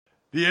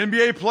The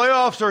NBA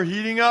playoffs are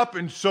heating up,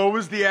 and so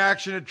is the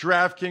action at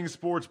DraftKings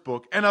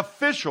Sportsbook, an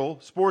official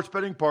sports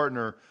betting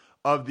partner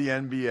of the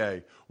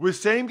NBA. With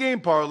same-game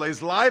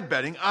parlays, live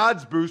betting,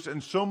 odds boosts,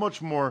 and so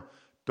much more,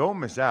 don't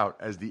miss out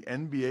as the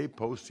NBA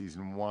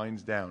postseason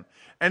winds down.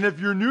 And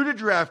if you're new to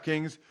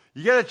DraftKings,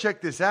 you got to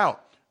check this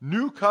out.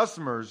 New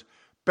customers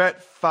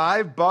bet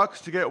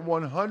 $5 to get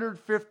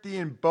 $150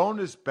 in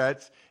bonus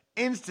bets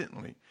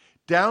instantly.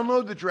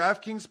 Download the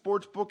DraftKings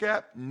Sportsbook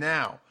app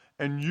now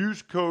and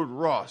use code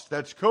ROSS.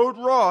 That's code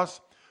ROSS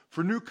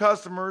for new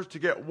customers to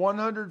get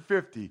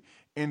 $150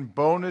 in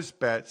bonus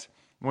bets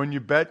when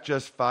you bet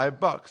just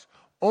 $5.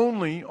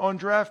 Only on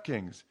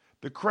DraftKings.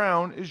 The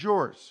crown is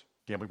yours.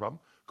 Gambling problem?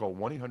 Call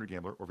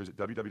 1-800-GAMBLER or visit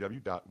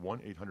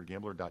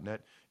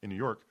www.1800gambler.net. In New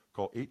York,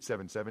 call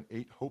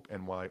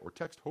 877-8-HOPE-NY or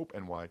text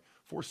HOPE-NY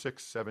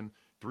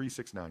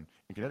 467-369.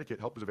 In Connecticut,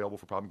 help is available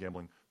for problem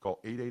gambling. Call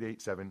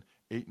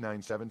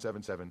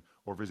 888-7-897-7777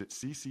 or visit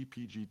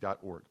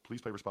ccpg.org.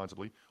 Please play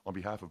responsibly on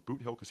behalf of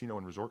Boot Hill Casino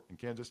and Resort in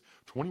Kansas.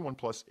 21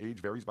 plus, age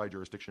varies by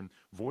jurisdiction.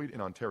 Void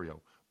in Ontario.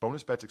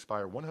 Bonus bets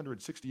expire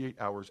 168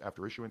 hours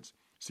after issuance.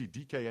 See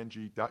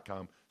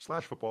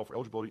dkng.com/football for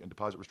eligibility and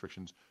deposit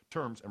restrictions,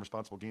 terms, and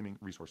responsible gaming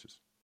resources.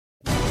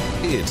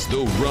 It's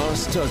the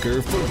Ross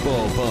Tucker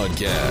Football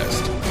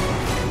Podcast.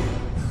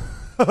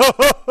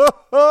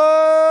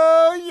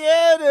 Oh,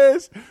 yeah, it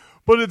is.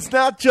 But it's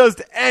not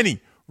just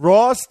any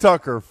Ross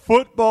Tucker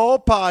Football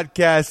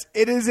Podcast.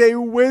 It is a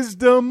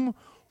Wisdom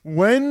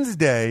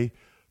Wednesday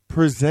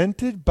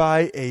presented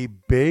by a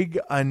big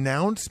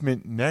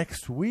announcement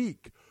next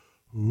week.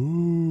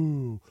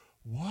 Ooh,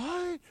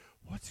 what?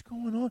 What's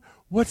going on?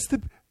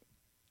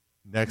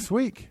 Next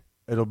week.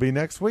 It'll be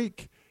next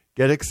week.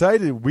 Get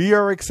excited. We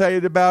are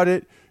excited about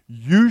it.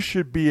 You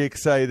should be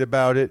excited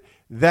about it.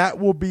 That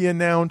will be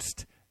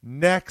announced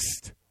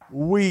next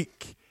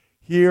week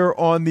here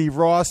on the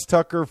Ross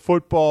Tucker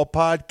Football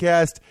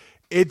Podcast.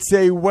 It's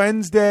a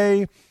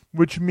Wednesday,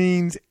 which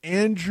means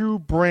Andrew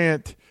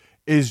Brandt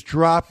is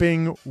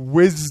dropping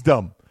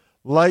wisdom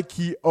like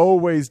he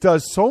always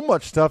does. So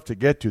much stuff to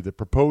get to. The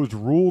proposed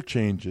rule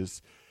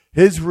changes,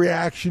 his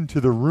reaction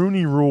to the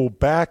Rooney Rule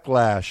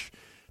backlash,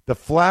 the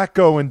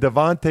Flacco and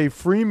Devontae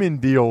Freeman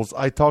deals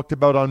I talked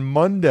about on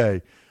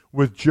Monday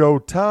with Joe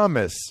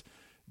Thomas,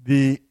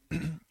 the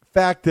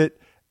fact that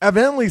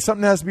evidently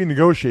something has to be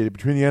negotiated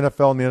between the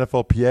NFL and the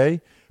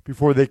NFLPA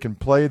before they can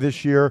play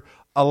this year.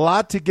 A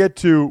lot to get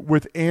to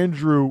with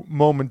Andrew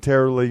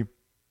momentarily.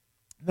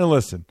 Now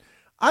listen,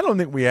 I don't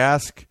think we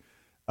ask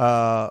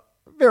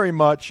very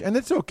much, and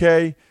it's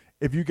okay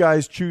if you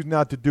guys choose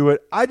not to do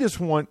it. I just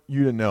want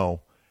you to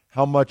know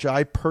how much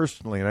I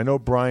personally, and I know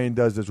Brian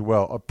does as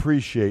well,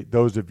 appreciate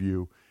those of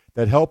you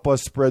that help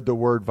us spread the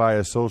word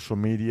via social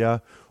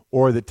media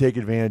or that take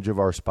advantage of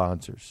our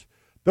sponsors.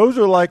 Those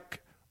are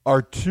like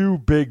our two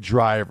big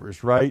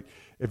drivers, right?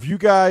 If you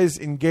guys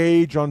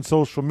engage on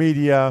social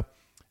media,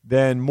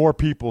 then more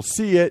people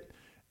see it,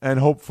 and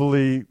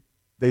hopefully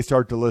they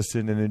start to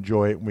listen and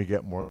enjoy it, and we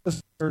get more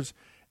listeners.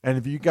 And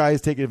if you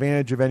guys take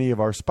advantage of any of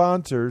our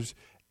sponsors,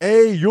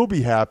 A, you'll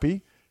be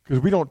happy because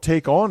we don't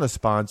take on a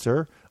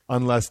sponsor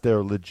unless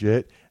they're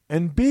legit,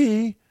 and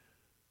B,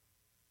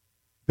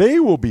 they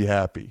will be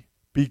happy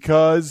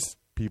because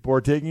people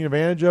are taking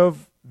advantage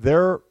of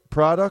their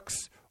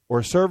products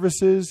or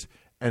services,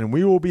 and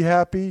we will be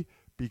happy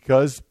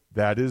because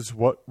that is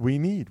what we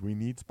need. We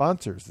need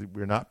sponsors.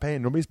 We're not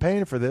paying. Nobody's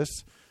paying for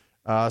this.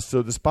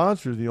 So the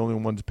sponsors are the only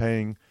ones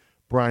paying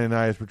Brian and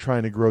I as we're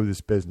trying to grow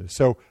this business.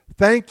 So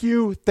thank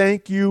you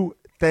to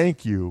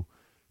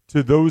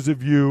those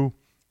of you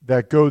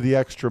that go the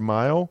extra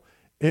mile.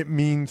 It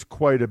means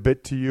quite a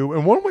bit to you.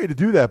 And one way to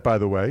do that, by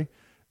the way,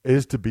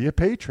 is to be a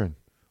patron,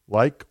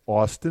 like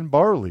Austin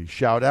Barley.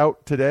 Shout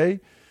out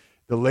today,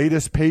 the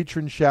latest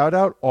patron shout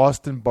out,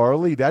 Austin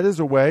Barley. That is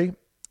a way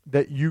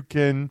that you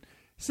can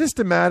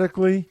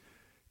systematically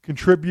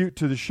contribute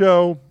to the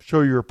show,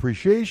 show your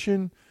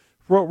appreciation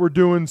for what we're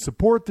doing,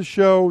 support the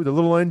show, the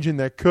little engine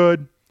that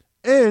could,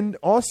 and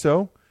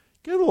also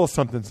get a little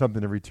something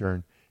in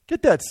return.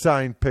 Get that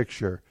signed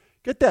picture.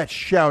 Get that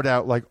shout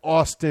out like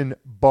Austin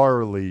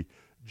Barley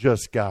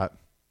just got.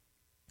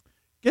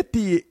 Get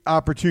the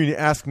opportunity to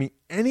ask me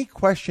any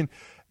question.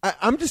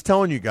 I'm just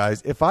telling you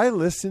guys, if I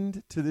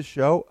listened to the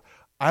show,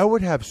 I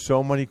would have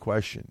so many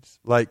questions.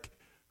 Like,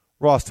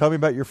 Ross, tell me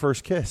about your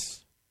first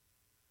kiss.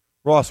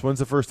 Ross, when's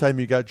the first time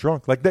you got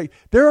drunk? Like,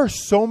 there are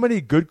so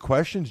many good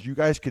questions you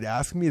guys could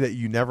ask me that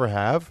you never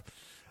have.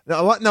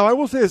 Now, I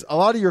will say this, a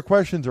lot of your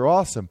questions are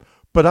awesome,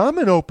 but I'm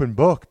an open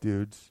book,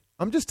 dudes.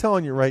 I'm just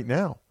telling you right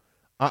now.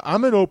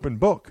 I'm an open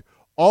book.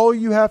 All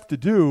you have to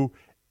do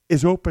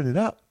is open it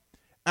up.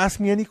 Ask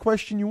me any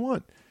question you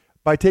want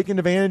by taking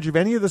advantage of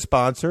any of the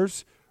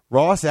sponsors,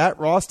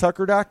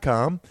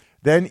 ross@rosstucker.com.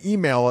 Then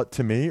email it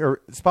to me,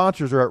 or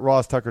sponsors are at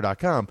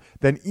rosstucker.com.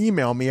 Then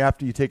email me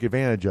after you take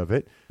advantage of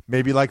it.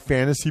 Maybe like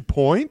fantasy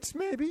points,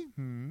 maybe.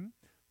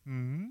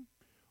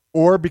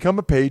 Or become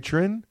a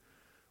patron,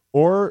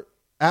 or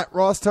at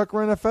Ross Tucker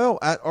NFL,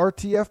 at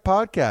RTF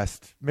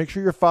Podcast. Make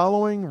sure you're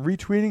following,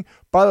 retweeting.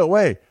 By the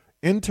way,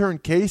 intern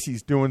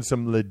Casey's doing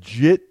some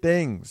legit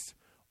things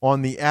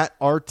on the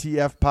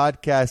 @RTF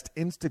Podcast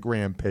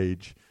Instagram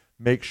page.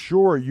 Make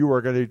sure you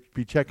are going to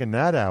be checking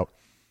that out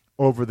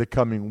over the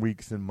coming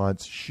weeks and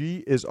months.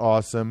 She is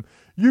awesome.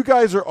 You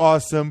guys are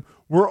awesome.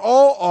 We're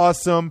all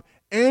awesome.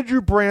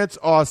 Andrew Brandt's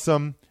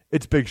awesome.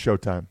 It's Big Show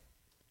time.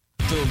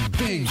 The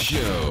Big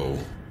Show.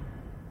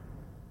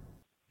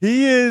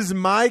 He is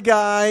my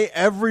guy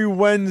every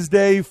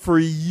Wednesday for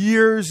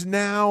years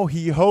now.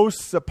 He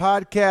hosts a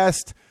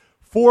podcast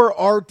for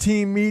RT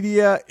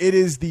Media. It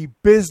is the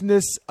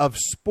Business of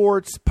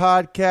Sports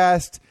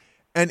podcast.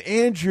 And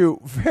Andrew,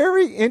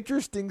 very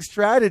interesting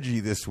strategy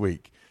this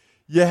week.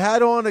 You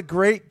had on a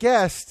great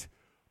guest,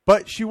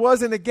 but she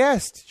wasn't a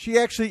guest. She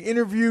actually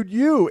interviewed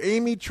you,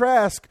 Amy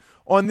Trask,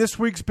 on this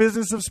week's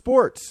Business of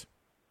Sports.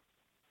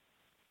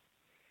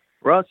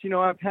 Russ,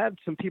 I've had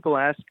some people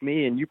ask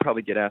me, and you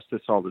probably get asked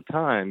this all the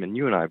time, and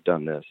you and I have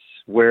done this,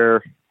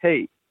 where,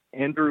 hey,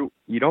 Andrew,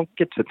 you don't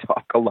get to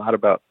talk a lot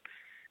about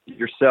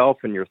yourself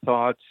and your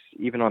thoughts,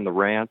 even on the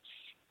rants.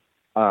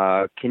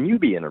 Can you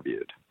be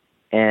interviewed?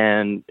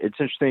 And it's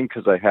interesting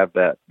because I have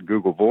that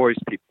Google Voice.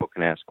 People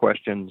can ask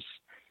questions,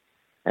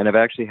 and I've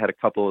actually had a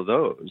couple of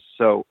those.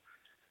 So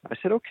I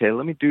said, okay,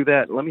 let me do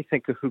that. Let me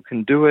think of who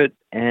can do it.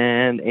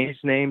 And Amy's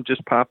name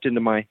just popped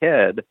into my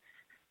head.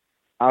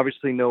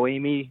 Obviously know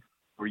Amy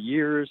for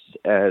years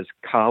as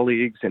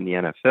colleagues in the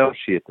NFL.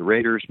 She at the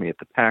Raiders, me at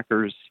the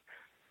Packers.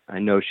 I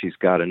know she's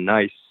got a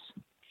nice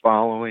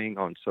following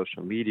on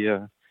social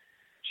media.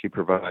 She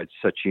provides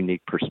such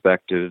unique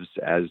perspectives,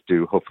 as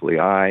do hopefully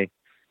I.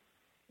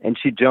 And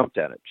she jumped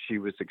at it. She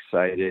was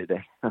excited.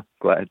 I'm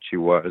glad she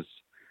was.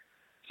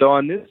 So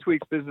on this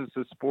week's Business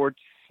of Sports,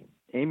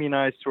 Amy and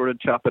I sort of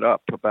chop it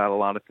up about a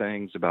lot of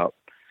things, about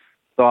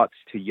thoughts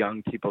to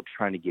young people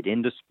trying to get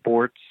into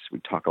sports. We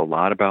talk a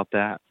lot about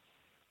that.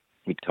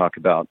 We talk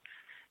about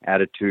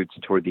attitudes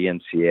toward the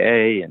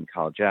NCAA and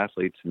college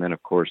athletes, and then,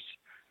 of course,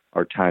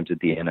 our times at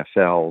the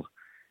NFL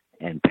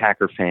and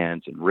Packer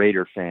fans and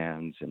Raider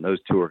fans, and those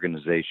two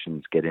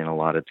organizations get in a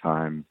lot of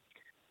time.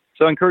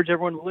 So I encourage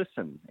everyone to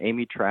listen.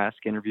 Amy Trask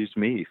interviews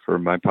me for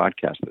my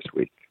podcast this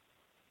week.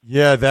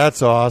 Yeah,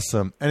 that's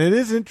awesome. And it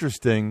is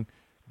interesting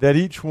that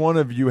each one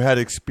of you had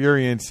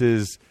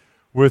experiences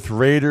with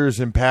Raiders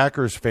and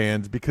Packers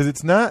fans, because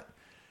it's not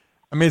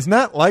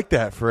like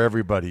that for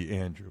everybody,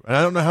 Andrew. And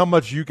I don't know how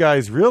much you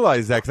guys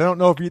realize that, because I don't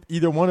know if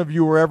either one of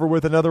you were ever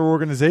with another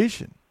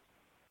organization.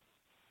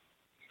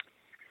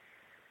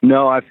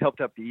 No, I've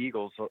helped up the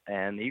Eagles,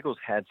 and the Eagles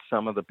had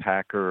some of the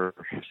Packer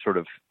sort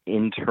of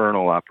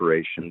internal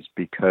operations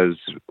because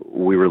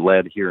we were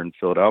led here in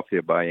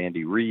Philadelphia by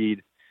Andy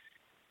Reid,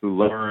 who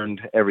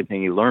learned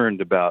everything he learned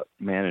about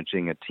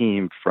managing a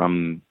team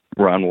from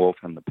Ron Wolf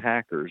and the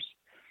Packers.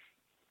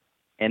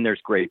 And there's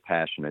great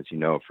passion, as you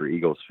know, for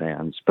Eagles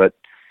fans. But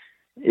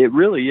it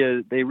really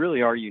is, they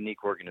really are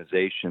unique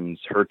organizations.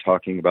 Her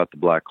talking about the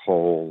black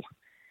hole,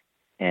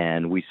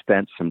 and we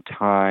spent some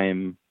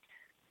time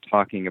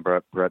talking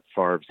about Brett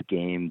Favre's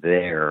game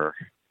there.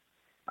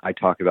 I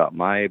talk about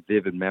my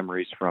vivid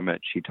memories from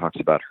it. She talks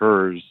about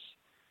hers.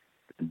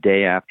 The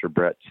day after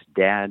Brett's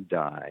dad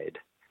died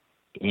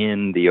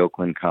in the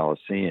Oakland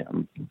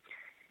Coliseum.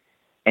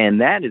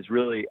 And that is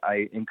really,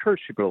 I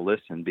encourage people to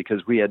listen,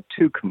 because we had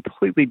two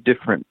completely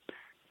different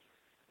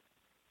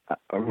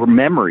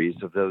memories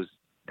of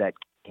that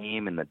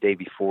game and the day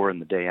before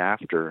and the day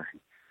after.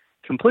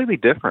 Completely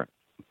different.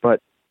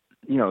 But,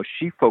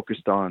 she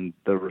focused on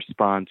the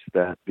response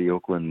that the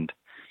Oakland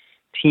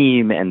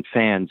team and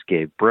fans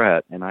gave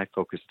Brett, and I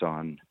focused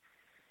on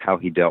how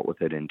he dealt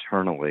with it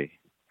internally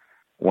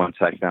once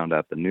I found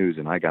out the news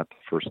and I got the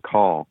first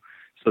call.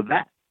 So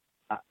that,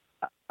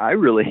 I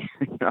really,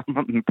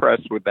 I'm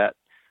impressed with that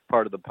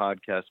part of the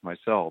podcast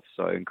myself.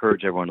 So I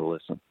encourage everyone to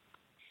listen.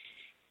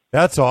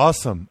 That's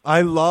awesome.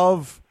 I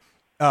love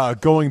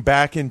going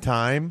back in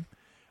time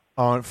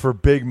for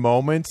big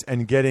moments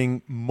and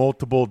getting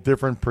multiple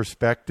different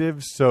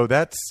perspectives. So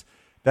that's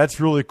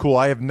really cool.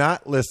 I have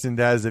not listened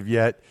as of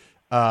yet,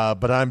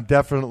 but I'm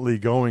definitely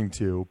going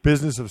to.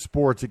 Business of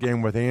Sports,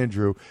 again, with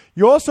Andrew.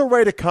 You also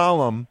write a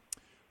column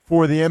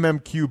for the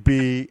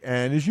MMQB,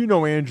 and as you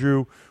know,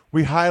 Andrew,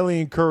 we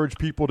highly encourage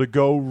people to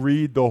go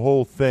read the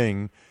whole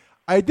thing.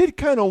 I did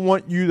kind of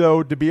want you,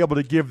 though, to be able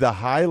to give the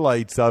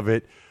highlights of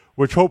it,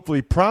 which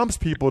hopefully prompts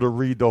people to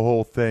read the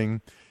whole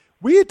thing.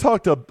 We had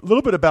talked a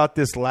little bit about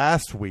this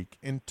last week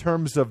in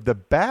terms of the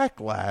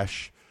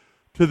backlash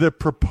to the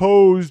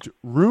proposed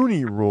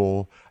Rooney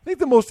Rule. I think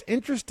the most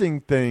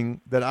interesting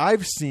thing that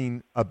I've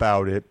seen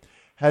about it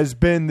has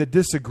been the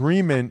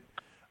disagreement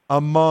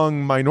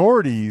among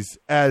minorities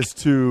as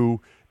to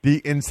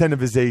the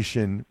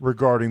incentivization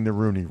regarding the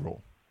Rooney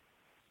Rule.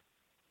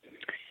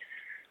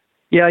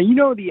 Yeah,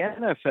 the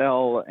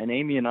NFL, and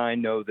Amy and I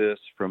know this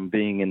from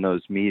being in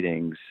those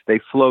meetings, they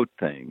float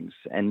things,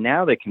 and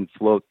now they can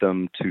float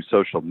them to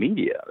social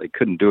media. They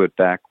couldn't do it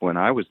back when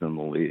I was in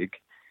the league,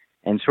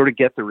 and sort of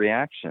get the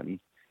reaction.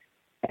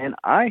 And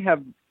I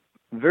have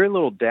very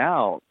little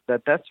doubt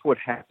that that's what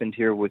happened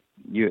here with,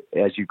 you,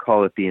 as you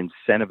call it, the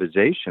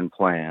incentivization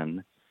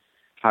plan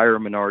hire a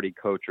minority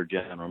coach or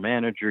general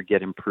manager,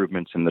 get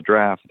improvements in the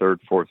draft, third,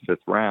 fourth, fifth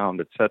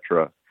round,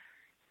 etc.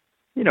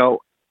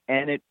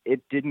 And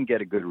it didn't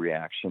get a good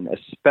reaction,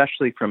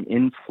 especially from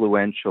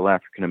influential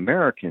African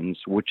Americans,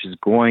 which is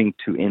going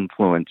to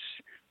influence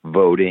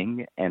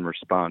voting and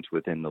response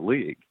within the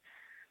league.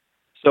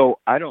 So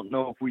I don't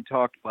know if we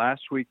talked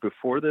last week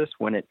before this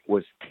when it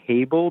was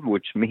tabled,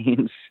 which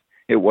means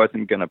it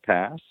wasn't going to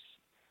pass.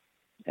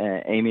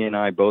 Amy and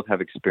I both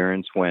have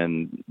experience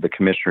when the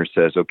commissioner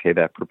says, okay,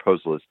 that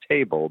proposal is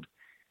tabled,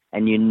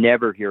 and you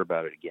never hear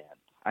about it again.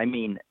 I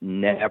mean,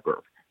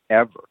 never,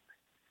 ever.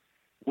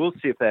 We'll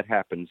see if that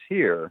happens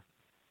here.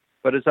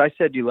 But as I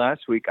said to you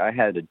last week, I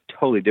had a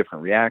totally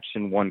different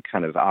reaction, one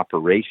kind of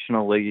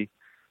operationally,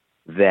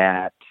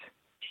 that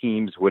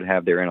teams would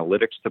have their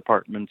analytics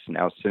departments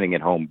now sitting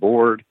at home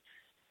bored,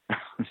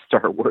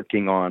 start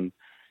working on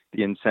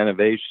the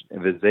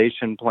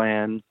incentivization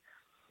plan.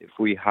 If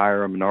we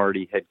hire a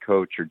minority head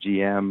coach or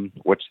GM,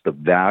 what's the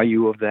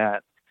value of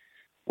that?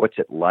 What's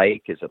it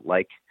like? Is it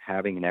like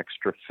having an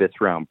extra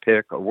fifth-round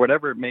pick or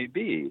whatever it may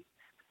be?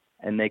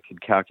 And they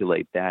could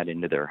calculate that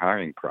into their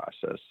hiring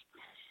process.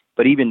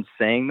 But even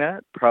saying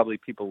that, probably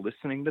people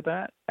listening to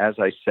that, as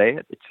I say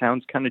it, it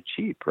sounds kind of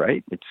cheap,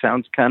 right? It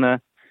sounds kind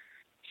of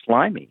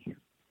slimy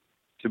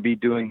to be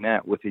doing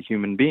that with a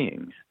human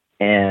being.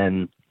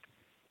 And,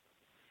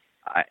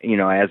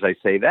 as I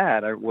say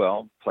that,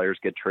 players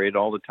get traded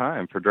all the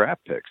time for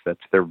draft picks. That's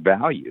their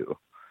value.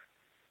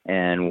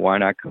 And why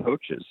not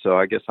coaches? So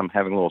I guess I'm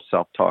having a little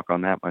self-talk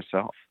on that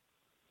myself.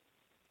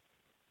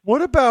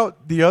 What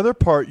about the other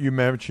part you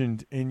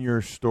mentioned in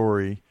your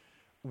story,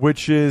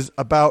 which is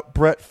about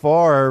Brett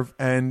Favre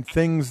and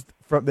things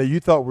that you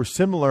thought were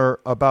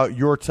similar about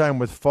your time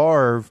with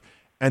Favre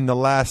and The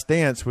Last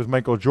Dance with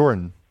Michael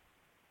Jordan?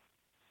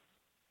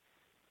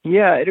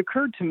 Yeah, it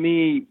occurred to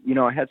me,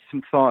 I had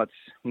some thoughts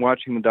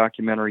watching the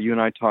documentary. You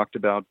and I talked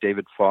about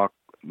David Falk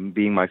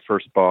being my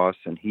first boss,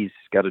 and he's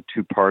got a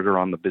two-parter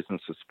on the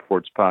Business of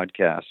Sports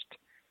podcast.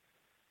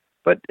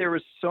 But there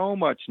was so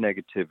much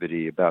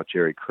negativity about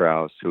Jerry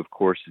Krause, who, of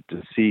course, is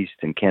deceased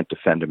and can't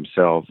defend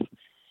himself,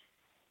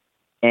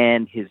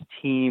 and his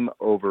team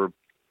over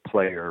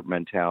player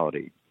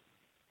mentality.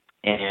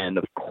 And,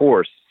 of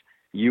course,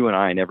 you and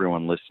I and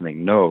everyone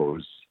listening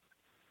knows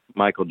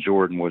Michael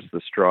Jordan was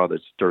the straw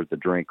that stirred the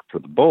drink for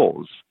the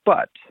Bulls.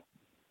 But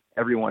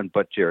everyone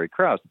but Jerry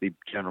Krause, the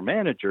general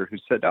manager, who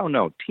said, oh,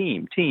 no,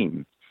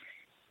 team.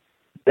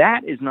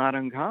 That is not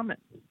uncommon.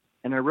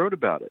 And I wrote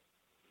about it.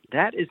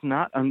 That is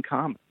not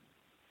uncommon.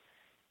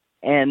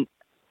 And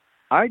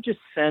I just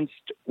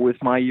sensed with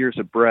my years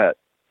of Brett,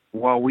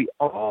 while we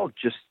all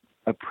just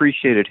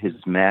appreciated his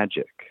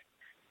magic,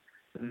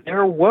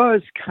 there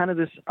was kind of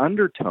this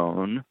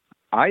undertone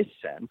I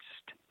sensed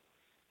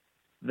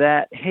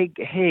that,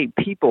 hey,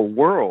 people,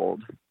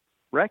 world,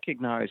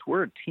 recognize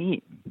we're a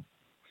team.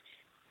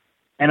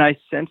 And I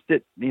sensed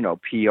it,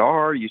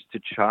 PR used to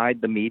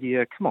chide the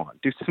media. Come on,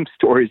 do some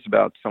stories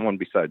about someone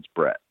besides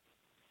Brett.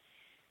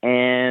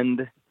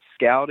 And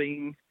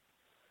scouting,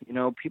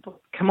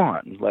 people, come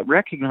on,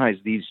 recognize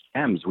these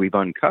gems we've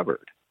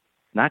uncovered,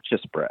 not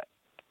just Brett.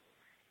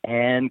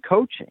 And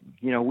coaching,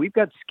 we've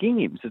got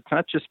schemes. It's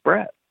not just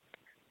Brett.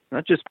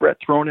 Not just Brett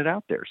throwing it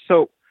out there.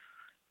 So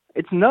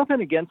it's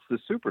nothing against the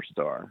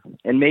superstar,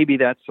 and maybe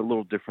that's a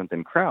little different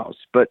than Krause,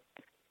 but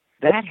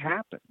that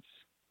happens.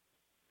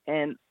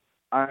 And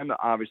I'm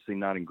obviously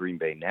not in Green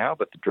Bay now,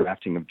 but the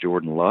drafting of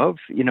Jordan Love,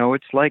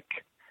 it's like,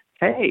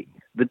 hey,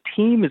 the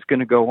team is going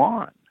to go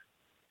on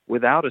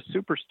without a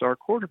superstar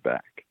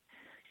quarterback.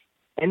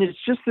 And it's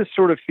just this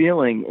sort of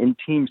feeling in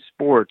team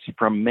sports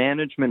from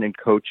management and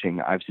coaching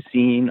I've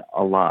seen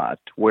a lot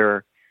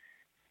where,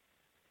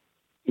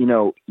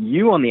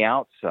 you on the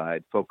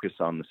outside focus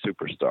on the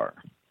superstar,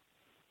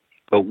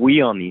 but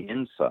we on the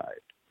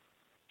inside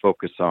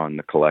focus on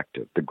the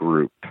collective, the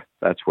group.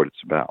 That's what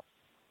it's about.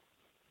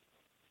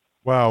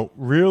 Wow,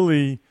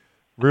 really,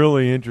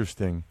 really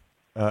interesting,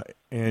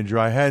 Andrew.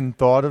 I hadn't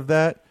thought of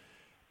that,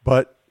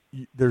 but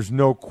there's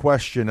no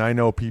question. I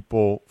know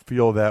people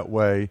feel that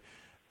way,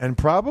 and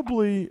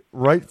probably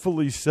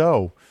rightfully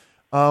so.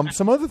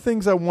 Some other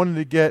things I wanted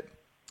to get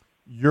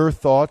your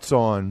thoughts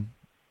on,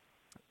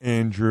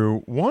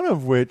 Andrew, one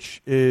of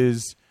which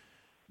is,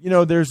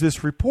 there's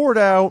this report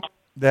out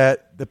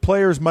that the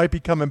players might be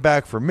coming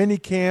back for mini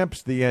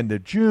camps the end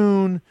of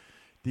June.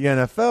 The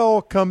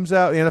NFL comes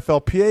out, the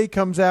NFLPA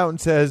comes out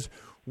and says,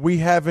 we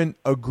haven't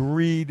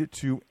agreed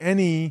to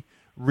any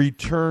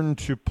return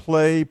to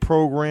play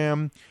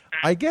program.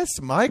 I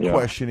guess my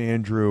question,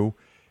 Andrew,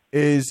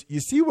 is you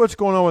see what's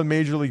going on with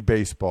Major League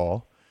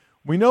Baseball.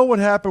 We know what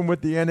happened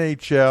with the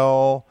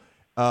NHL,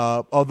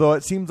 although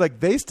it seems like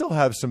they still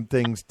have some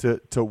things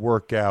to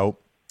work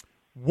out.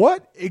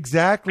 What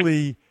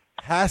exactly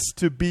has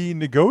to be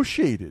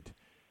negotiated,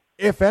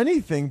 if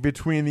anything,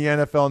 between the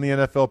NFL and the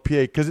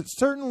NFLPA? Because it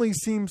certainly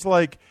seems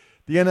like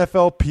the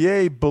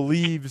NFLPA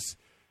believes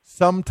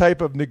some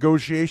type of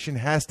negotiation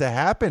has to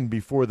happen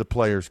before the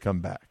players come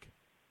back.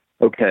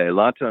 Okay, a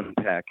lot to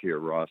unpack here,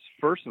 Ross.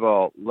 First of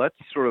all, let's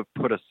sort of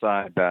put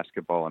aside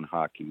basketball and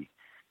hockey.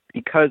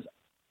 because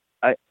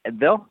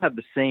they'll have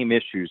the same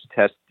issues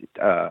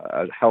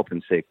health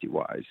and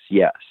safety-wise,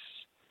 yes.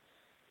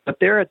 But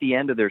they're at the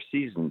end of their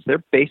seasons.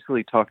 They're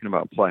basically talking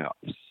about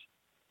playoffs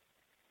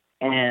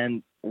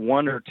and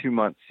 1 or 2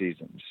 month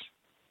seasons.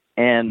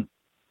 And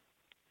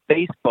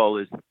baseball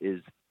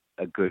is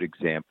a good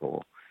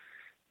example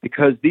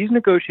because these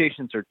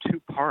negotiations are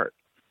two-part.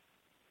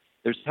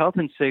 There's health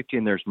and safety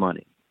and there's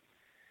money.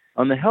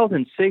 On the health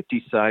and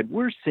safety side,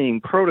 we're seeing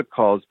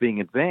protocols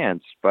being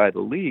advanced by the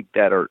league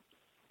that are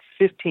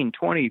 15,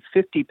 20,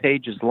 50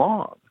 pages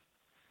long.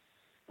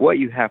 What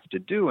you have to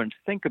do and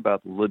think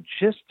about the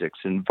logistics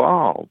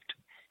involved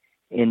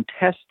in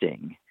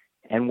testing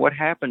and what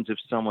happens if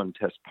someone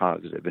tests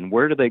positive and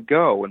where do they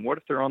go and what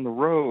if they're on the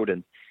road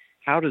and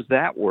how does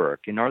that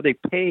work and are they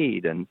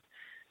paid and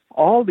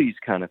all these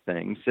kind of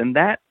things. And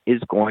that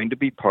is going to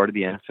be part of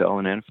the NFL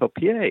and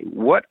NFLPA.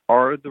 What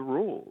are the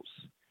rules?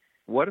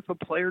 What if a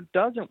player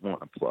doesn't want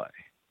to play?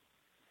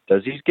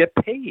 Does he get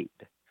paid?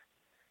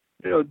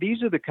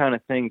 These are the kind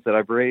of things that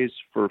I've raised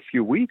for a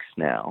few weeks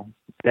now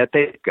that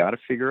they've got to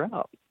figure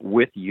out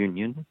with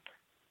union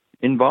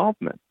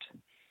involvement.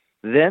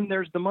 Then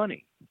there's the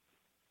money.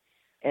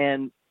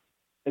 And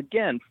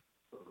again,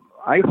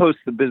 I host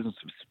the business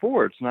of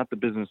sports, not the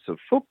business of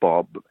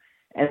football.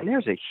 And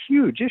there's a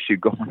huge issue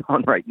going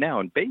on right now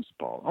in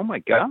baseball. Oh, my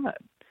God.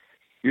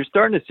 You're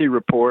starting to see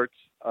reports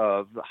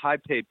of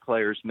high-paid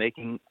players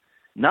making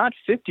not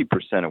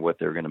 50% of what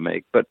they're going to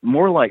make, but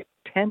more like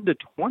 10 to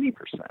 20%.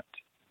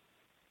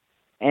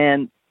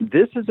 And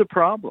this is a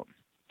problem.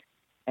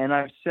 And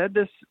I've said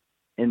this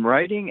in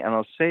writing, and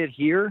I'll say it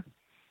here.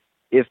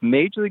 If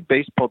Major League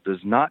Baseball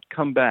does not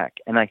come back,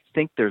 and I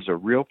think there's a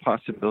real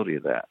possibility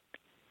of that,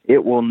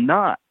 it will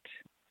not,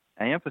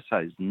 I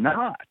emphasize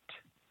not,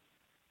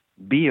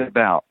 be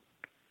about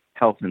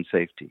health and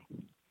safety.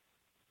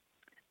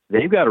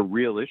 They've got a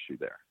real issue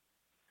there.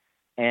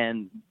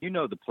 And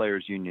the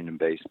players' union in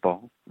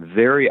baseball,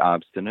 very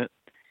obstinate.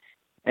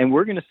 And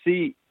we're going to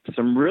see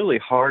some really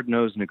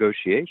hard-nosed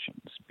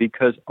negotiations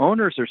because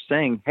owners are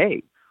saying,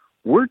 hey,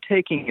 we're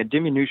taking a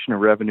diminution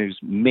of revenues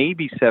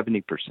maybe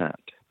 70%,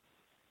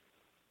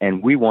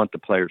 and we want the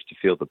players to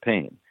feel the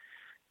pain.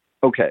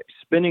 Okay,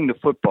 spinning the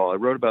football, I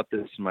wrote about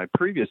this in my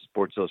previous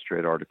Sports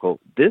Illustrated article.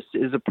 This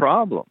is a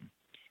problem.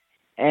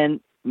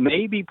 And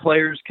maybe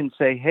players can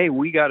say, hey,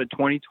 we got a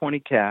 2020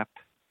 cap,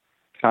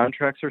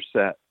 contracts are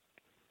set,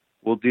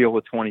 we'll deal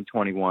with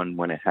 2021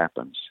 when it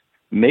happens.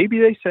 Maybe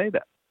they say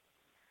that.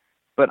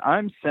 But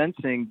I'm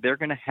sensing they're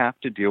going to have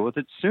to deal with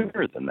it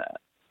sooner than that.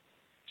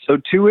 So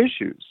 2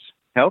 issues,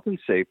 health and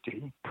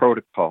safety,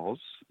 protocols,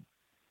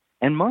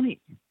 and money.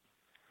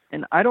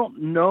 And I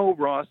don't know,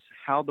 Ross,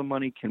 how the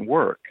money can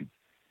work,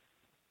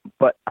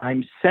 but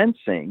I'm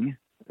sensing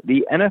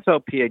the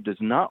NFLPA does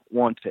not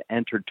want to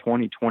enter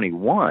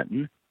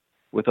 2021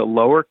 with a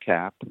lower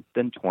cap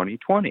than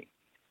 2020.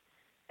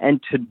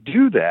 And to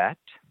do that,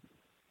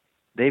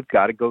 they've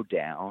got to go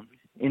down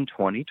in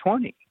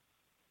 2020.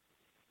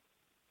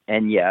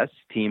 And yes,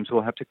 teams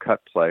will have to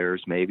cut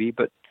players maybe,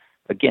 but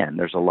again,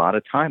 there's a lot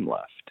of time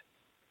left.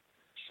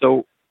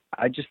 So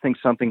I just think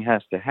something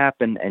has to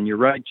happen. And you're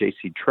right,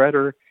 J.C.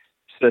 Treader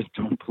says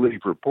don't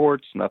believe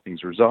reports,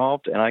 nothing's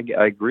resolved. And I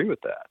agree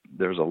with that.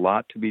 There's a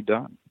lot to be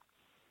done.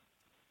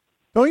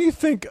 Don't you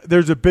think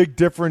there's a big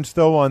difference,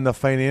 though, on the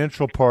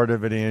financial part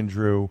of it,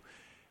 Andrew,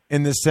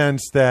 in the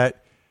sense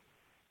that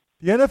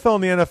the NFL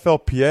and the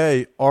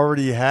NFLPA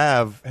already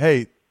have,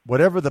 hey,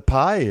 whatever the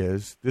pie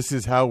is, this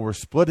is how we're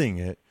splitting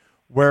it.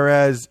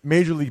 Whereas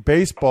Major League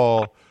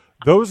Baseball,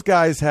 those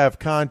guys have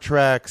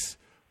contracts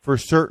for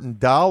certain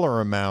dollar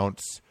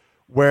amounts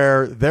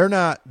where they're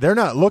not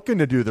looking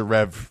to do the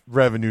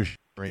revenue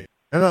sharing.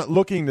 They're not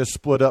looking to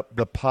split up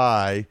the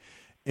pie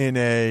in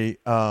a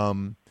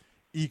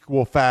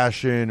equal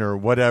fashion or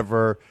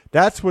whatever.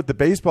 That's what the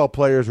baseball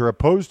players are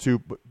opposed to.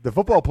 But the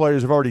football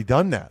players have already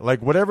done that.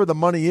 Like whatever the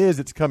money is,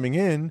 it's coming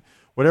in.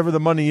 Whatever the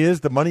money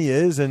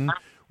is, and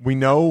we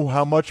know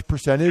how much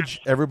percentage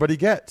everybody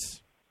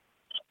gets.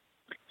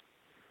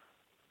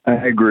 I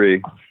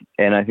agree,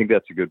 and I think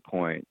that's a good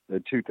point.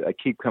 I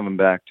keep coming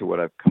back to what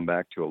I've come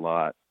back to a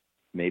lot,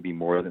 maybe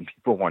more than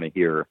people want to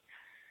hear.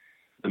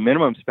 The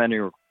minimum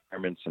spending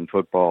requirements in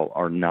football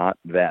are not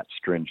that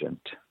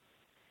stringent.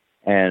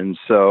 And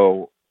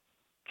so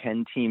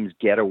can teams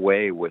get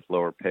away with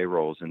lower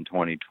payrolls in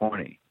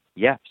 2020?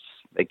 Yes,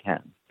 they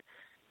can.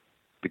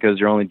 Because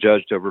they're only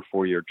judged over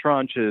 4-year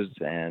tranches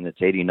and it's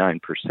 89%.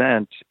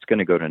 It's going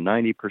to go to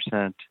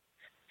 90%.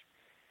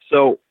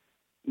 So,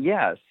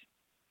 yes,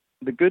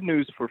 the good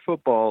news for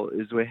football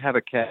is we have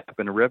a cap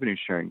and a revenue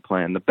sharing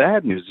plan. The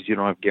bad news is you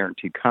don't have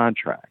guaranteed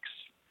contracts.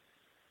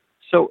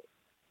 So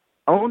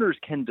owners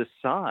can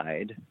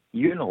decide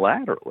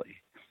unilaterally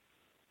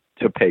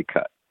to pay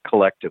cut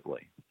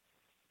collectively.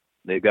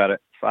 They've got a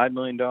 $5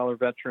 million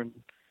veteran.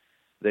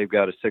 They've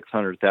got a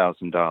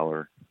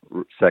 $600,000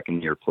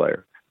 second-year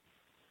player.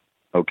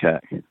 Okay,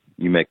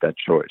 you make that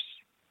choice.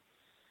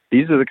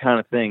 These are the kind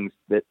of things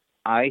that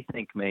I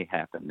think may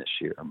happen this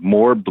year.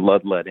 More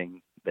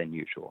bloodletting than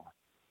usual.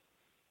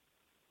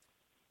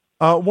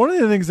 One of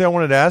the things I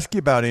wanted to ask you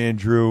about,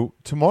 Andrew,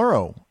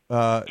 tomorrow,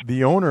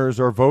 the owners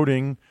are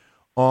voting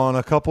on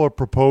a couple of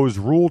proposed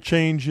rule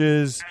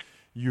changes.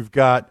 You've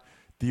got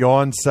the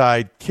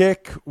onside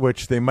kick,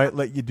 which they might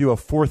let you do a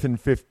 4th and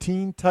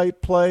 15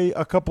 type play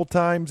a couple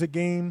times a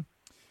game.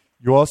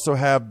 You also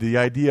have the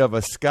idea of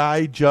a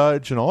sky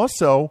judge, and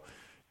also,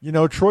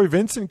 Troy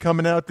Vincent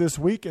coming out this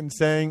week and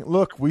saying,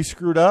 look, we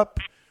screwed up.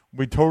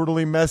 We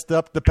totally messed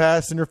up the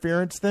pass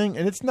interference thing.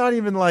 And it's not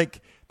even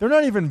like they're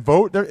not even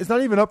it's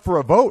not even up for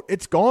a vote.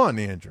 It's gone,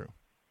 Andrew.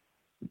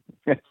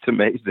 It's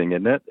amazing,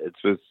 isn't it?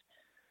 It's just,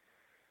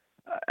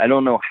 I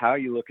don't know how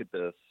you look at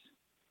this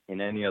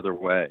in any other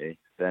way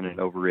than an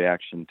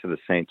overreaction to the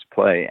Saints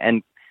play.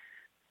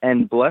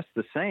 And bless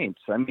the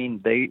Saints. I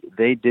mean,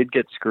 they did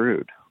get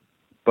screwed,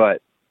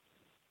 but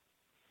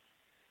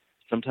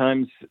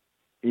sometimes,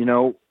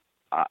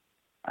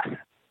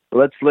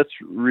 let's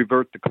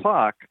revert the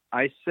clock.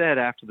 I said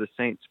after the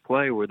Saints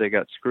play where they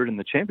got screwed in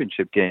the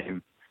championship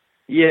game,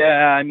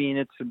 yeah, I mean,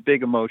 it's a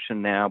big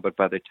emotion now, but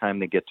by the time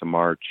they get to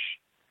March,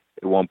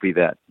 it won't be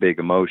that big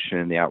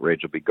emotion. The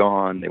outrage will be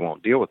gone. They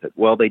won't deal with it.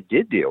 Well, they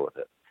did deal with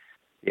it.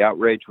 The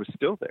outrage was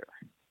still there.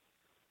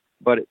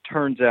 But it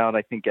turns out,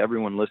 I think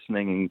everyone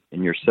listening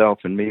and yourself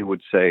and me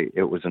would say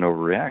it was an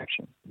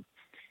overreaction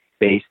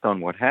based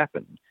on what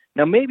happened.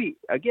 Now, maybe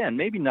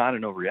not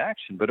an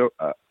overreaction, but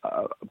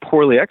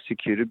poorly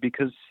executed,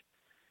 because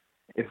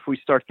if we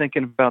start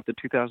thinking about the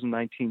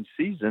 2019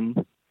 season,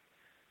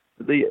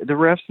 the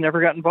refs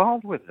never got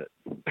involved with it.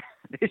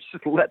 They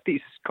just let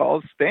these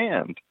calls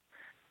stand.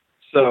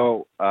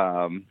 So,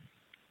 gone,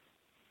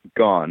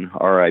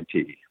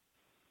 R.I.P.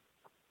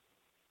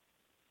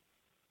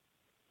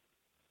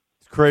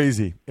 It's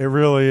crazy. It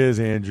really is,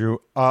 Andrew.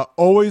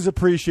 Always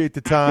appreciate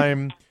the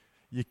time.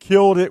 You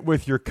killed it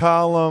with your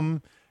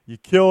column. You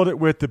killed it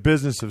with the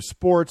Business of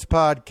Sports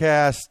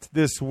podcast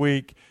this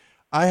week.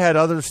 I had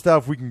other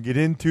stuff we can get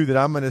into that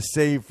I'm going to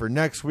save for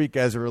next week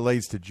as it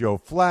relates to Joe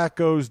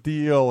Flacco's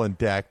deal and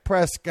Dak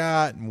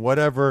Prescott and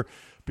whatever,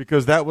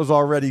 because that was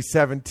already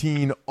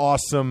 17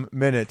 awesome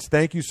minutes.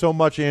 Thank you so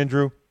much,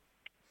 Andrew.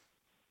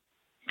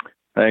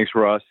 Thanks,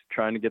 Ross.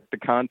 Trying to get the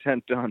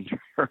content done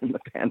during the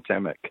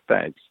pandemic.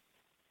 Thanks.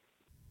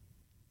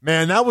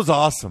 Man, that was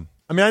awesome.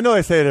 I mean, I know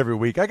I say it every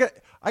week. I got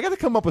to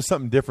come up with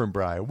something different,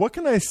 Brian. What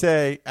can I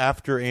say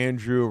after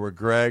Andrew or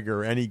Greg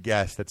or any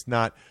guest that's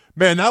not,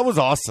 man, that was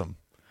awesome?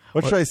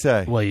 What should I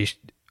say? Well,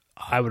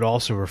 I would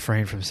also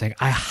refrain from saying,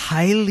 I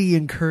highly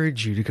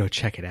encourage you to go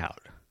check it out.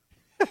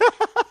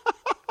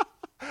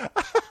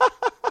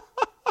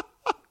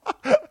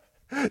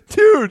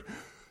 Dude,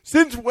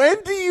 since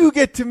when do you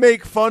get to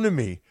make fun of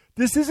me?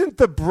 This isn't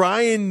the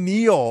Brian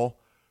Neal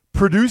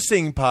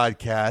producing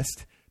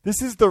podcast. This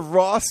is the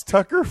Ross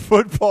Tucker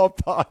football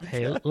podcast.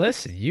 Hey,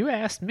 listen, you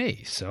asked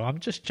me, so I'm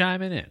just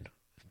chiming in.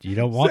 You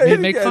don't want me to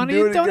make fun of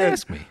you? Don't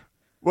ask me.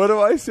 What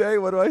do I say?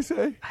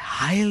 I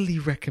highly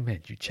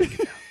recommend you check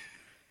it out.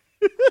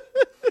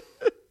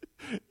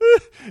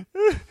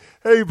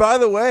 Hey, by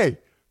the way,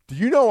 do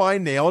you know I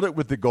nailed it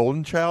with the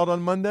Golden Child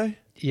on Monday?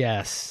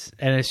 Yes.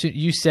 And as soon,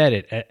 you said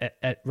it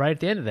right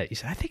at the end of that. You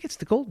said, I think it's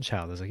the Golden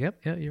Child. I was like,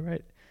 yep, yeah, you're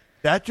right.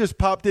 That just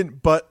popped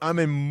in, but I'm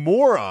a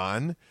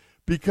moron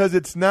because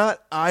it's not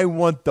I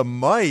want the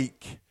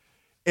mic.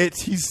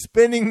 It's he's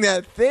spinning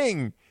that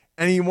thing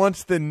and he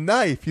wants the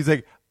knife. He's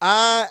like,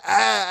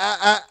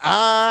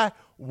 I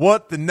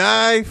want the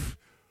knife,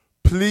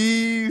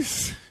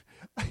 please.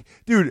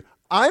 Dude,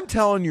 I'm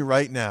telling you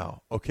right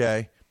now,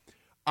 okay?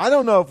 I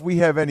don't know if we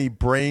have any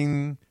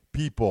brain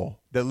people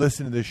that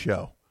listen to this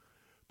show,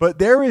 but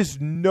there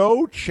is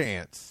no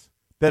chance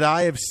that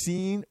I have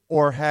seen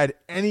or had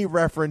any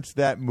reference to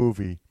that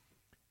movie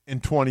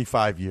in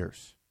 25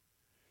 years.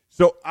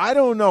 So I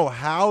don't know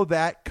how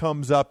that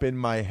comes up in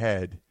my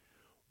head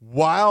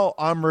while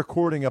I'm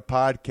recording a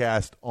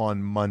podcast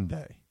on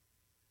Monday.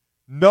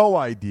 No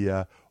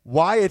idea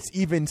why it's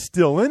even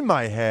still in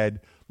my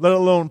head, let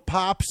alone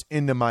pops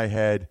into my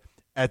head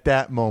at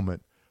that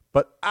moment.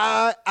 But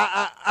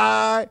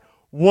I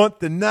want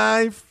the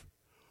knife,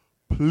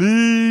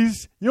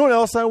 please. You know what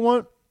else I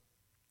want?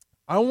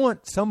 I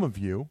want some of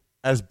you,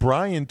 as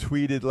Brian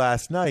tweeted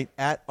last night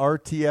at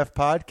RTF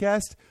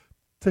Podcast,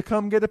 to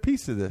come get a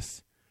piece of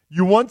this.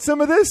 You want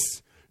some of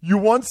this? You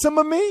want some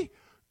of me?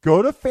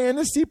 Go to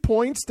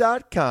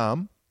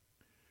fantasypoints.com,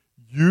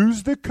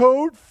 use the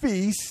code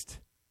FEAST,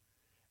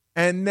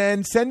 and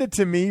then send it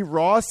to me,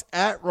 Ross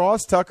at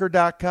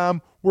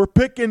rosstucker.com. We're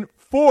picking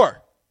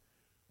four.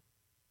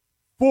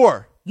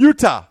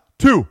 Utah.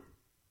 Two.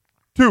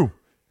 You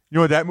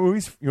know what that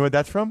movie's? You know what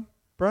that's from,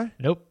 Brian?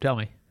 Nope. Tell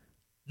me.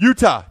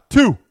 Utah.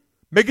 2.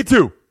 Make it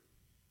 2.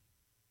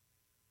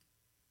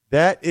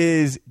 That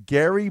is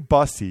Gary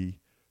Busey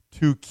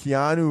to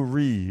Keanu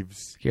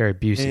Reeves. Gary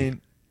Busey.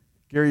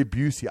 Gary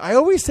Busey. I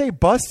always say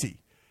Busey.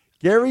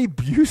 Gary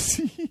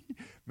Busey.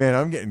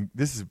 Man,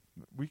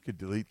 we could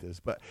delete this,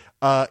 but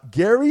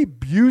Gary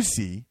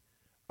Busey,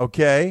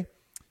 okay,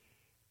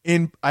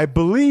 in, I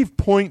believe,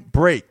 Point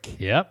Break.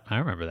 Yep, I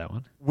remember that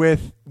one.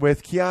 With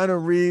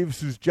Keanu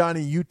Reeves, who's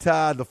Johnny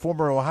Utah, the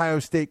former Ohio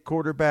State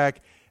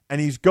quarterback,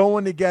 and he's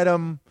going to get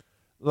him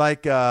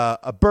like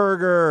a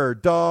burger or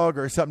dog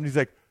or something. He's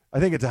like, I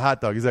think it's a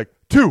hot dog. He's like,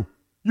 2,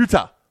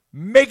 Utah,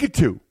 make it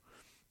 2.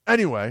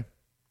 Anyway,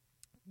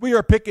 we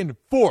are picking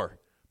 4.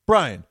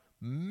 Brian,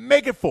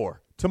 make it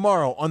 4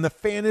 tomorrow on the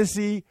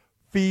Fantasy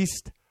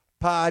Feast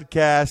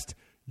podcast.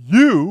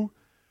 You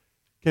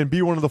can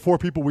be one of the 4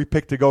 people we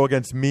pick to go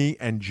against me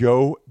and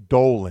Joe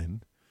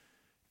Dolan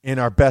in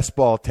our Best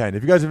Ball 10.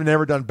 If you guys have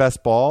never done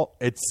Best Ball,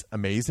 it's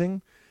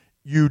amazing.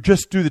 You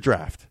just do the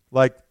draft.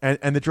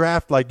 And the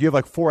draft, you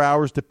have 4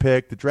 hours to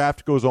pick. The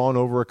draft goes on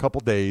over a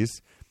couple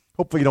days.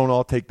 Hopefully you don't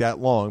all take that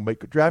long, but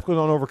the draft goes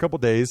on over a couple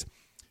days.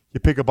 You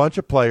pick a bunch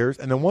of players,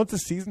 and then once the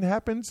season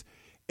happens,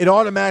 it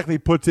automatically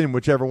puts in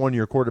whichever one of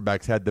your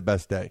quarterbacks had the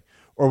best day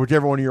or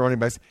whichever one of your running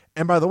backs.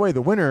 And by the way,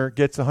 the winner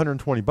gets $120,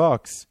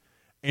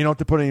 and you don't have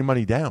to put any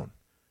money down.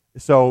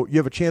 So you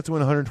have a chance to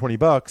win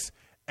 $120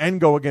 and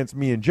go against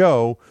me and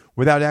Joe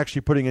without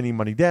actually putting any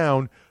money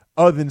down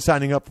other than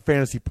signing up for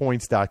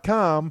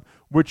fantasypoints.com,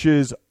 which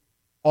is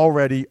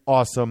already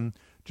awesome.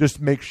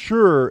 Just make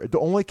sure it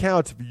only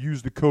counts if you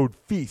use the code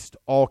FEAST,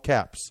 all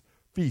caps.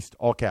 FEAST,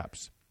 all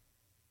caps.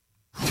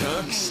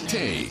 Tux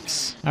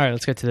Takes. All right,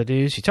 let's get to the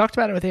news. You talked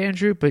about it with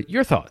Andrew, but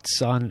your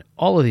thoughts on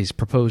all of these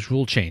proposed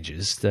rule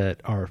changes that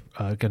are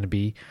going to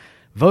be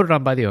voted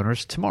on by the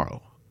owners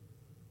tomorrow.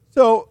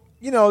 So,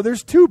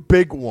 there's 2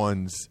 big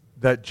ones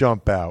that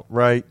jump out,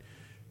 right?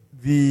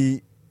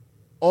 The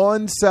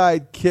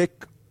onside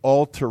kick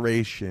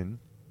alteration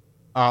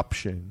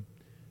option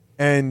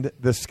and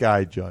the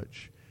sky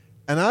judge.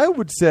 And I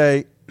would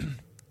say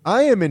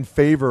I am in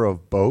favor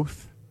of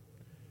both.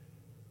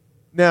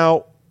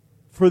 Now,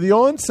 for the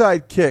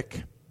onside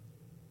kick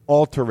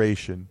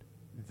alteration,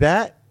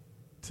 that,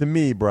 to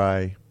me,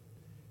 Bri,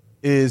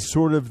 is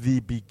sort of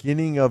the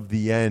beginning of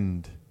the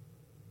end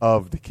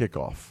of the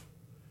kickoff.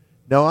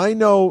 Now, I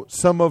know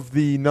some of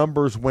the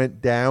numbers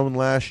went down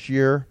last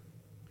year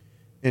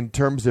in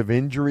terms of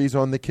injuries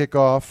on the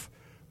kickoff,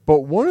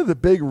 but one of the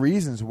big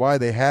reasons why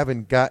they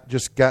haven't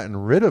gotten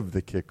rid of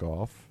the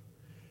kickoff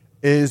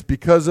is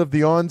because of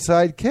the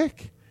onside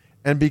kick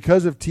and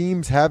because of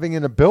teams having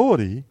an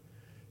ability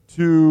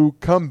to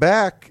come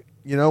back,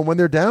 when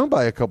they're down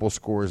by a couple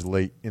scores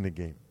late in a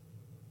game.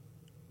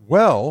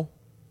 Well,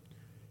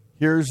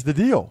 here's the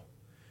deal.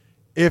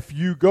 If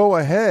you go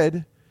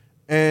ahead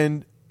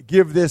and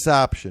give this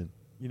option,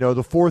 the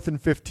 4th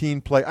and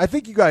 15 play, I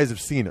think you guys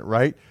have seen it,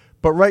 right?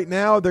 But right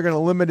now they're going to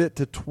limit it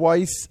to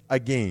twice a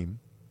game.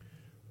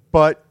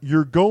 But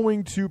you're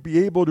going to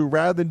be able to,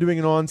 rather than doing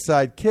an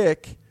onside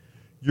kick,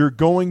 you're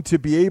going to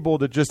be able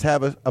to just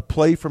have a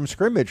play from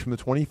scrimmage from the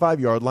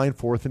 25-yard line,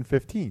 4th and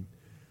 15.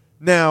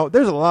 Now,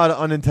 there's a lot of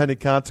unintended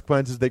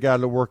consequences they got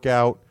to work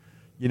out,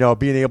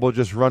 being able to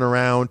just run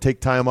around,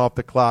 take time off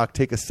the clock,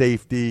 take a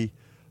safety,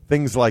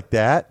 things like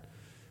that,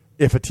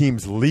 if a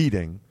team's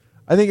leading.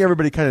 I think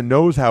everybody kind of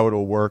knows how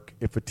it'll work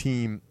if a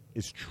team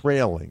is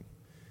trailing.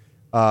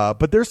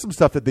 But there's some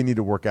stuff that they need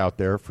to work out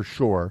there for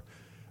sure.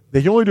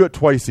 They can only do it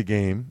twice a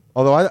game,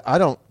 although I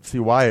don't see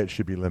why it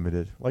should be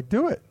limited.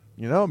 Do it.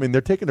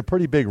 They're taking a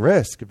pretty big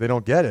risk if they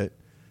don't get it.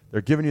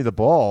 They're giving you the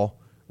ball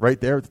right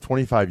there at the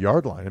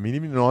 25-yard line.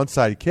 Even an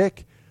onside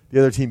kick, the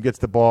other team gets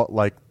the ball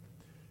at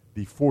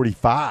the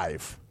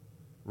 45,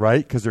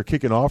 right? Because they're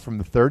kicking off from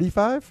the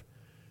 35.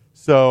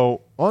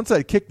 So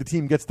onside kick, the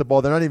team gets the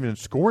ball. They're not even in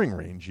scoring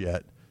range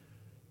yet.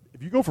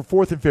 If you go for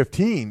 4th and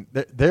 15,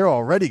 they're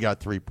already got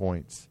 3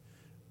 points.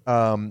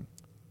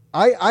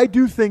 I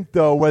do think,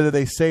 though, whether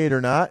they say it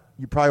or not,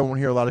 you probably won't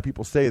hear a lot of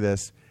people say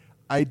this,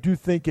 I do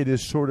think it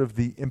is sort of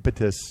the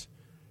impetus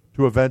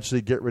to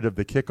eventually get rid of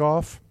the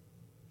kickoff.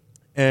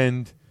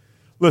 And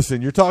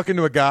listen, you're talking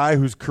to a guy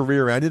whose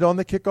career ended on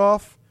the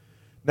kickoff.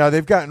 Now,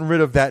 they've gotten rid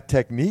of that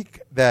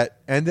technique that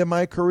ended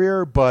my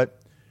career,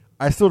 but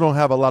I still don't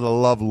have a lot of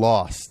love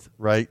lost,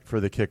 right, for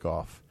the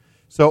kickoff.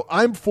 So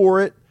I'm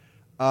for it.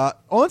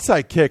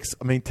 Onside kicks,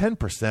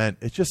 10%.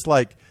 It's just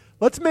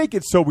let's make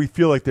it so we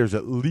feel like there's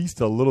at least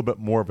a little bit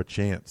more of a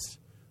chance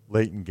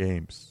late in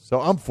games.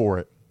 So I'm for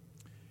it.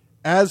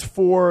 As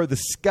for the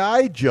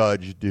sky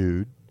judge,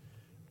 dude,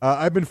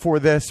 I've been for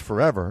this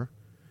forever.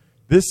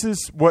 This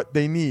is what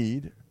they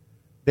need.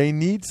 They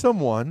need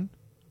someone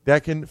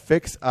that can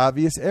fix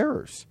obvious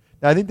errors.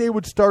 Now, I think they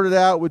would start it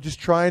out with just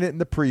trying it in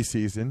the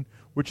preseason,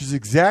 which is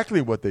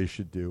exactly what they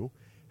should do.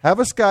 Have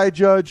a sky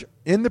judge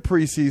in the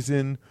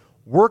preseason,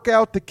 work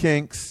out the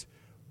kinks.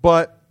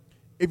 But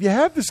if you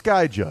have the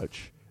sky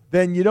judge,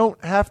 then you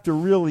don't have to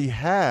really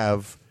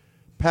have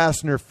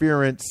pass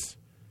interference,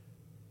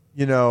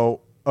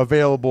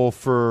 available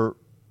for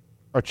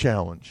a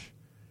challenge.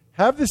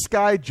 Have the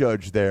sky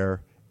judge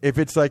there if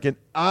it's an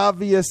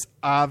obvious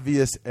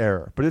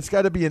error. But it's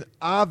got to be an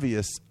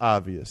obvious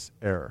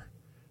error.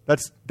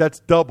 That's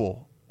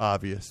double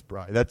obvious,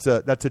 Bri. That's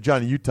a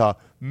Johnny Utah.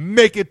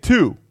 Make it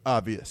 2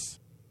 obvious.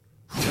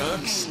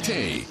 Tux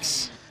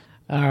Takes.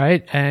 All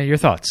right, and your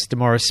thoughts.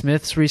 DeMaurice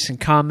Smith's recent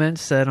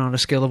comments that on a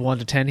scale of 1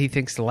 to 10, he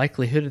thinks the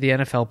likelihood of the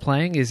NFL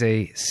playing is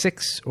a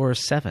 6 or a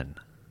 7.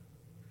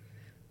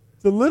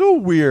 It's a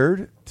little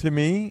weird to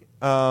me.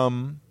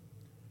 Here's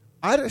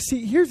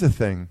the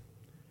thing.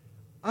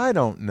 I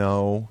don't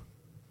know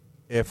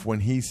if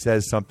when he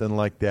says something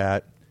like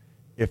that,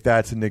 if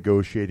that's a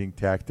negotiating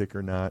tactic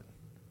or not.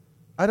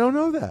 I don't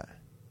know that.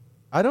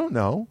 I don't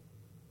know.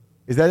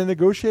 Is that a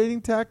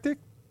negotiating tactic?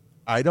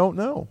 I don't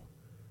know.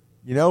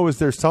 Is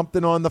there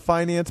something on the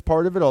finance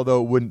part of it,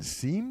 although it wouldn't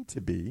seem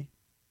to be?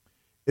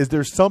 Is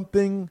there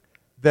something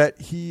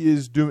that he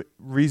is doing,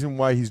 reason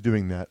why he's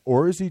doing that?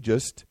 Or is he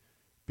just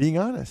being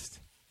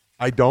honest?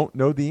 I don't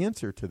know the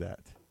answer to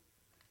that.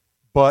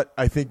 But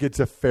I think it's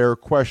a fair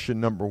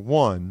question. Number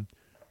one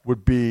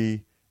would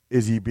be,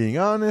 is he being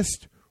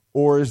honest,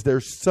 or is there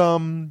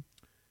some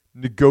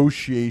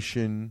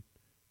negotiation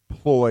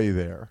ploy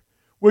there?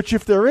 Which,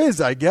 if there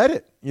is, I get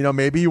it.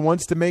 Maybe he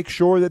wants to make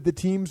sure that the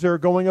teams are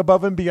going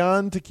above and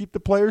beyond to keep the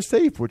players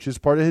safe, which is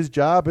part of his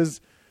job as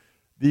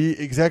the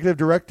executive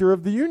director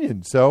of the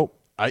union. So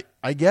I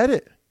get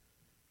it.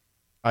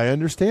 I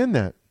understand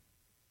that.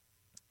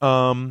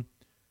 I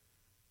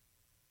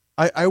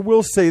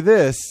will say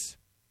this.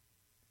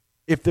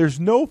 If there's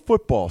no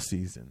football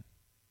season,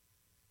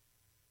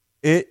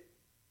 it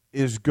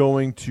is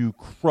going to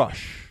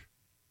crush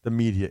the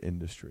media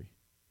industry.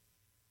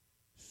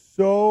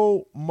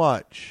 So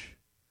much.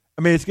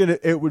 I mean,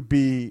 it would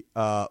be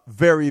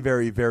very,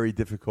 very, very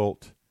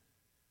difficult.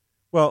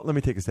 Well, let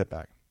me take a step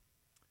back.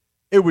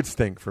 It would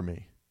stink for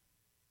me.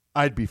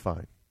 I'd be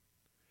fine.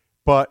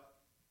 But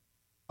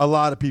a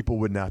lot of people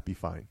would not be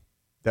fine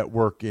that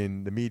work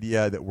in the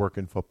media, that work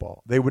in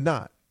football. They would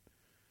not.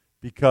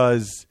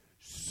 Because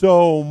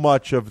so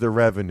much of the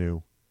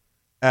revenue,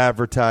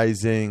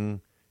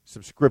 advertising,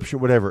 subscription,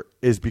 whatever,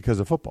 is because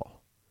of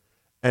football.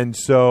 And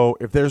so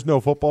if there's no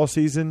football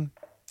season,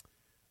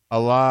 a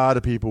lot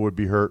of people would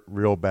be hurt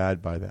real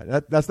bad by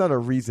that. That's not a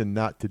reason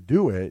not to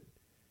do it.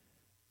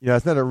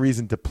 It's not a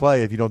reason to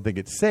play if you don't think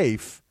it's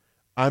safe.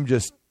 I'm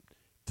just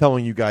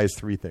telling you guys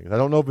three things. I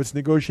don't know if it's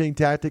negotiating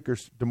tactic or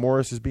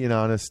DeMaurice is being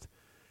honest.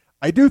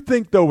 I do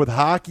think, though, with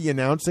hockey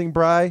announcing,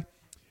 Bri,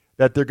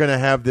 that they're going to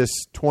have this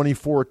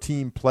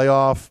 24-team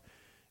playoff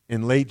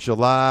in late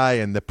July,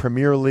 and the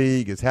Premier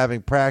League is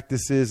having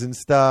practices and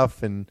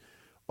stuff, and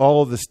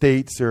all of the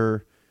states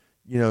are,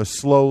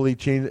 slowly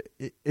changing.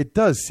 It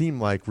does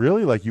seem like,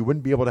 really, like you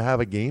wouldn't be able to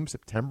have a game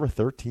September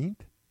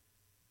 13th?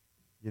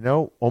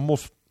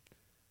 Almost,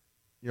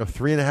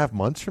 3.5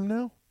 months from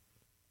now?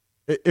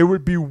 It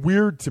would be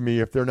weird to me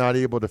if they're not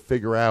able to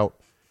figure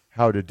out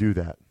how to do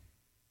that.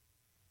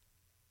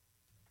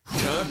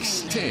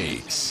 Tux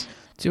Takes.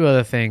 Two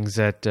other things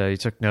that you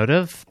took note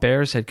of.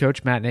 Bears head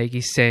coach Matt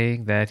Nagy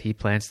saying that he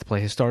plans to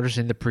play his starters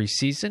in the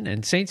preseason,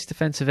 and Saints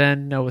defensive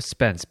end Noah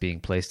Spence being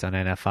placed on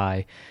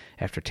NFI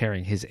after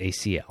tearing his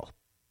ACL.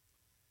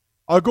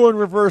 I'll go in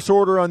reverse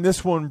order on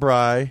this one,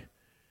 Bri,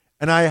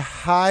 and I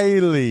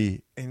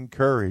highly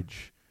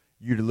encourage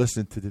you to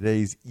listen to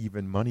today's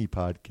Even Money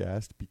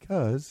podcast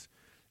because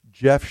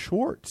Jeff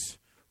Schwartz,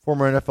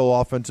 former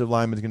NFL offensive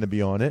lineman, is going to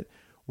be on it.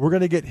 We're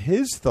going to get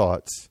his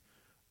thoughts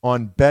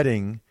on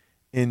betting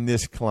in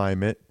this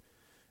climate,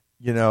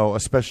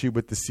 especially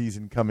with the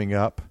season coming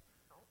up.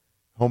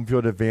 Home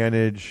field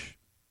advantage,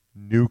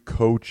 new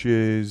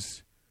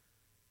coaches,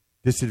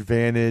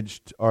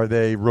 disadvantaged, are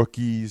they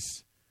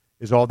rookies?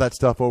 Is all that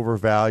stuff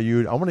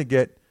overvalued? I want to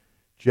get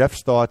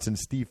Jeff's thoughts and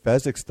Steve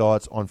Fezzik's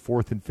thoughts on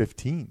 4th and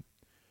 15.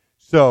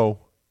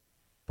 So,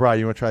 Brian,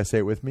 you want to try to say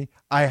it with me?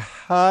 I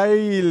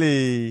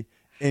highly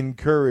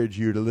encourage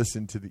you to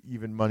listen to the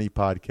Even Money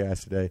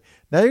podcast today.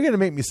 Now you're going to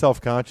make me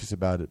self-conscious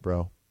about it,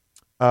 bro.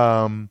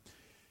 Do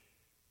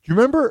you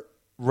remember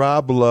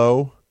Rob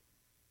Lowe?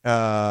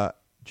 Do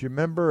you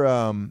remember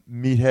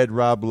Meathead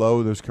Rob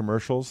Lowe, those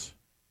commercials?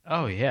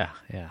 Oh, yeah,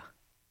 yeah.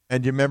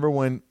 And do you remember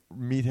when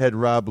Meathead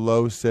Rob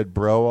Lowe said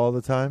bro all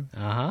the time?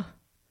 Uh-huh.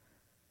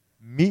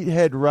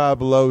 Meathead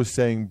Rob Lowe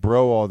saying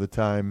bro all the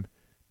time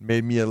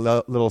made me a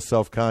little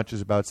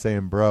self-conscious about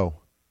saying bro.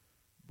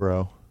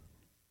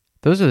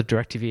 Those are the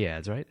DirecTV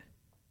ads, right?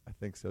 I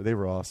think so. They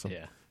were awesome.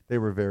 Yeah. They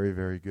were very,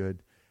 very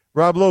good.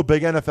 Rob Lowe,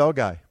 big NFL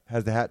guy.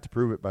 Has the hat to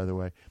prove it, by the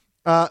way.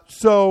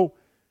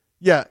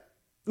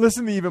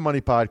 Listen to the Even Money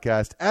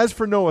podcast. As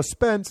for Noah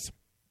Spence,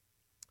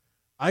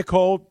 I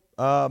called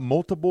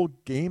multiple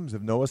games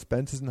of Noah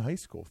Spence's in high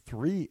school.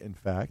 3, in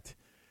fact.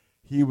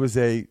 He was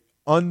a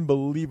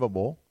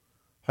unbelievable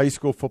high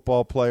school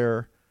football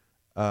player,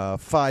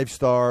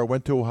 5-star,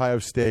 went to Ohio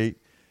State.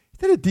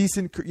 He had a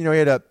decent, he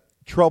had a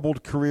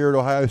troubled career at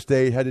Ohio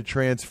State, had to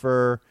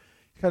transfer.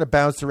 He kind of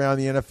bounced around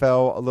the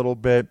NFL a little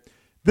bit.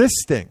 This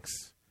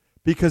stinks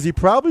because he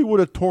probably would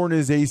have torn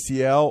his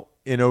ACL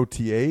in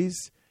OTAs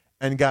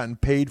and gotten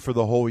paid for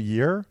the whole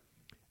year.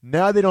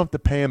 Now they don't have to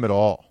pay him at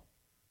all.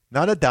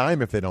 Not a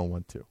dime if they don't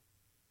want to.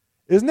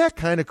 Isn't that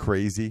kind of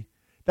crazy?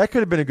 That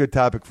could have been a good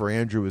topic for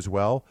Andrew as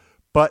well.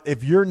 But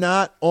if you're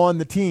not on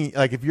the team,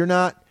 like if you're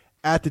not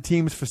at the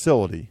team's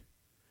facility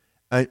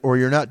or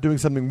you're not doing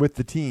something with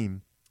the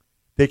team,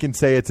 they can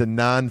say it's a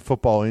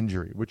non-football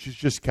injury, which is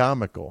just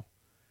comical.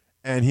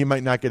 And he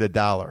might not get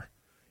 $1,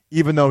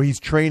 even though he's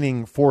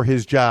training for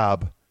his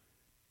job.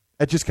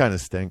 It just kind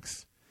of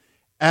stinks.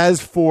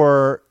 As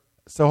for,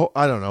 so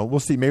I don't know. We'll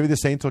see. Maybe the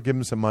Saints will give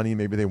him some money.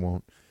 Maybe they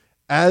won't.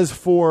 As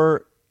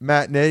for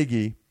Matt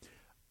Nagy,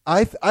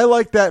 I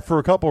like that for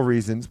a couple of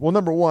reasons. Well,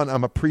 number one,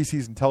 I'm a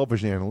preseason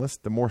television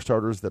analyst. The more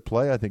starters that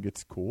play, I think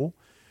it's cool.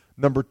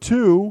 Number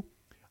two,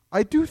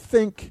 I do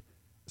think,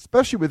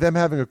 especially with them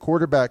having a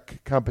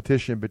quarterback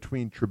competition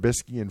between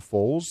Trubisky and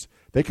Foles,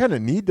 they kind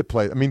of need to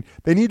play. I mean,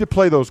 they need to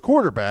play those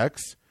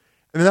quarterbacks,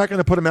 and they're not going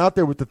to put them out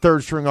there with the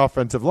third-string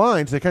offensive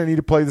line, so they kind of need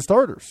to play the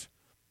starters.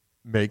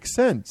 Makes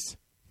sense.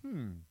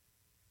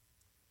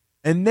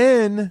 And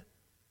then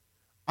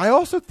I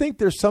also think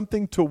there's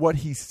something to what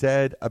he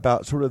said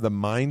about sort of the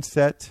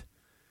mindset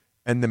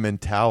and the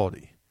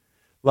mentality.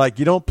 Like,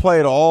 you don't play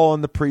it all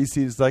in the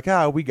preseason. It's like,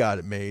 we got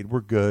it made. We're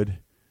good.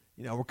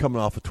 You know, we're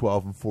coming off a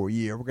 12-4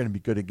 year. We're going to be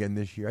good again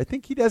this year. I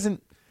think he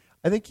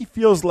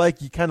feels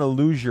like you kind of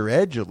lose your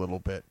edge a little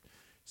bit.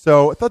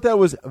 So I thought that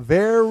was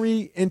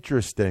very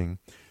interesting.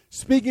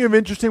 Speaking of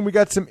interesting, we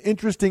got some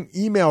interesting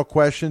email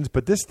questions,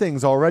 but this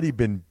thing's already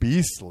been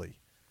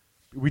beastly.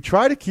 We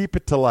try to keep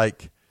it to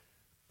like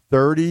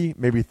 30,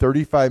 maybe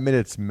 35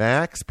 minutes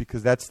max,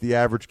 because that's the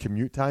average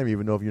commute time,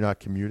 even though if you're not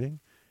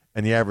commuting,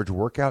 and the average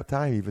workout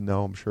time, even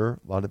though I'm sure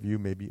a lot of you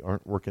maybe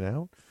aren't working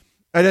out.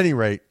 At any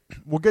rate,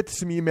 we'll get to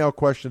some email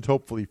questions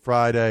hopefully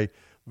Friday.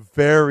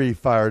 Very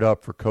fired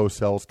up for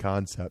Cosell's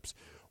concepts.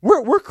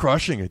 We're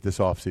crushing it this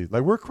offseason.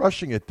 Like, we're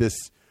crushing it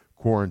this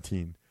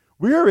quarantine.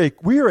 We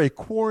are a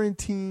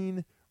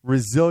quarantine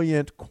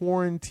resilient,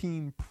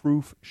 quarantine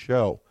proof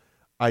show,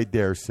 I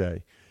dare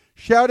say.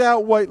 Shout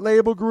out White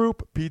Label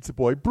Group, Pizza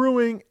Boy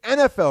Brewing,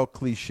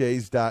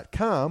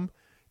 NFLcliches.com,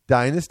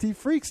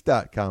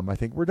 DynastyFreaks.com. I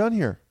think we're done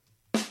here.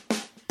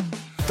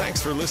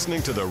 Thanks for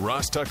listening to the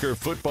Ross Tucker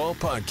Football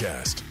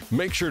Podcast.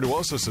 Make sure to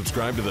also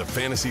subscribe to the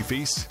Fantasy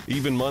Feast,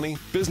 Even Money,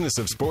 Business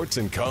of Sports,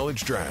 and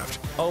College Draft.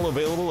 All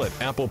available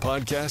at Apple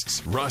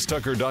Podcasts,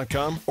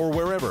 RossTucker.com, or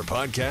wherever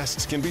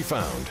podcasts can be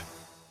found.